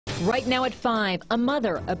Right now at 5, a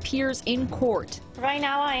mother appears in court. Right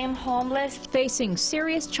now I am homeless. Facing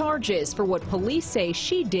serious charges for what police say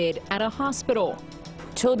she did at a hospital.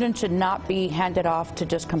 Children should not be handed off to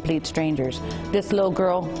just complete strangers. This little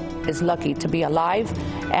girl is lucky to be alive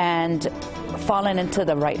and fallen into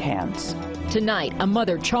the right hands. Tonight, a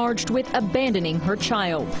mother charged with abandoning her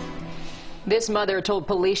child. This mother told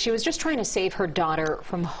police she was just trying to save her daughter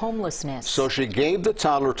from homelessness. So she gave the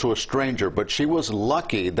toddler to a stranger, but she was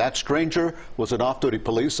lucky that stranger was an off-duty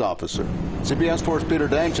police officer. CBS 4's Peter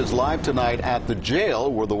Dench is live tonight at the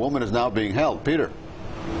jail where the woman is now being held. Peter.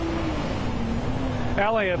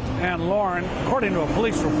 Elliot and Lauren, according to a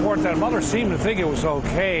police report, that mother seemed to think it was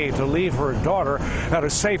okay to leave her daughter at a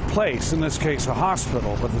safe place, in this case a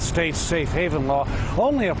hospital, but the state's safe haven law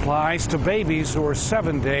only applies to babies who are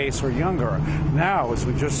 7 days or younger. Now, as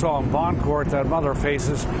we just saw in bond court, that mother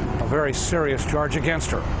faces a very serious charge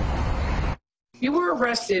against her. You were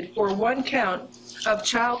arrested for one count of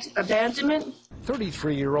child abandonment.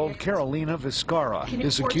 33-year-old Carolina Vizcarra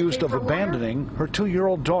is accused of abandoning her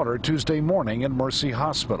 2-year-old daughter Tuesday morning in Mercy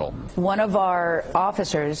Hospital. One of our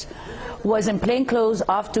officers was in plainclothes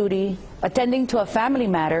off duty attending to a family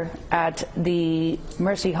matter at the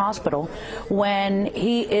Mercy Hospital when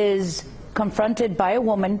he is confronted by a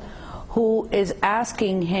woman who is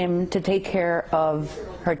asking him to take care of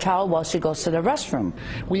her child while she goes to the restroom.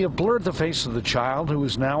 We have blurred the face of the child, who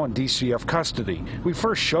is now in DCF custody. We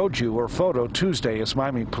first showed you her photo Tuesday as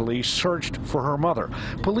Miami police searched for her mother.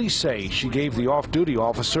 Police say she gave the off-duty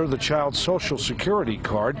officer the child's social security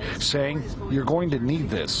card, saying, "You're going to need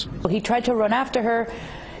this." He tried to run after her.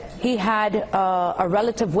 He had a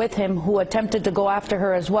relative with him who attempted to go after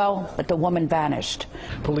her as well, but the woman vanished.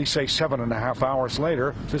 Police say 7.5 hours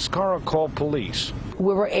later, Vizcarra called police.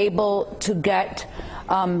 We were able to get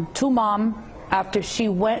to Mom after she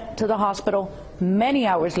went to the hospital many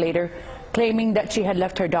hours later, claiming that she had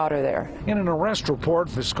left her daughter there. In an arrest report,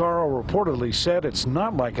 Vizcarra reportedly said, "It's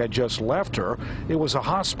not like I just left her. It was a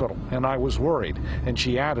hospital, and I was worried." And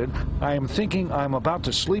she added, "I am thinking I'm about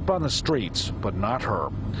to sleep on the streets, but not her."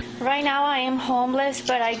 Right now I am homeless,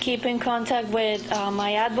 but I keep in contact with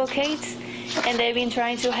my advocates, and they've been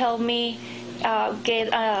trying to help me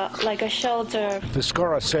get like a shelter.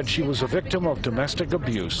 Vizcarra said she was a victim of domestic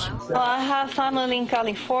abuse. Well, I have family in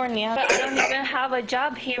California, but I don't even have a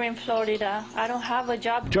job here in Florida. I don't have a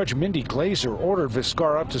job. Judge Mindy Glazer ordered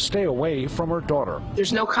Vizcarra to stay away from her daughter.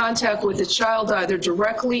 There's no contact with the child, either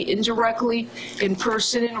directly, indirectly, in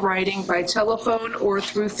person, in writing, by telephone, or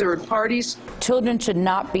through third parties. Children should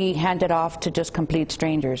not be handed off to just complete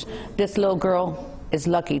strangers. This little girl is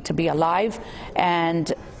lucky to be alive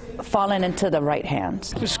and fallen into the right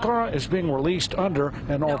hands. Vizcarra is being released under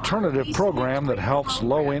an alternative program that helps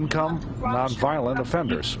low-income, nonviolent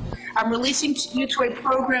offenders. I'm releasing you to a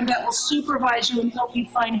program that will supervise you and help you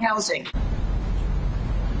find housing.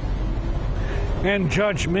 And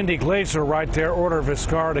Judge Mindy Glazer right there ordered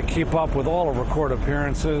Vizcarra to keep up with all of her court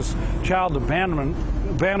appearances. Child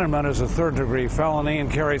abandonment is a third-degree felony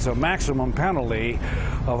and carries a maximum penalty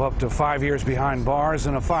of up to 5 years behind bars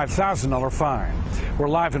and a $5,000 fine. We're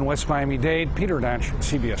live in West Miami-Dade. Peter Dench,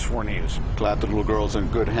 CBS 4 News. Glad the little girl's in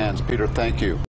good hands. Peter, thank you.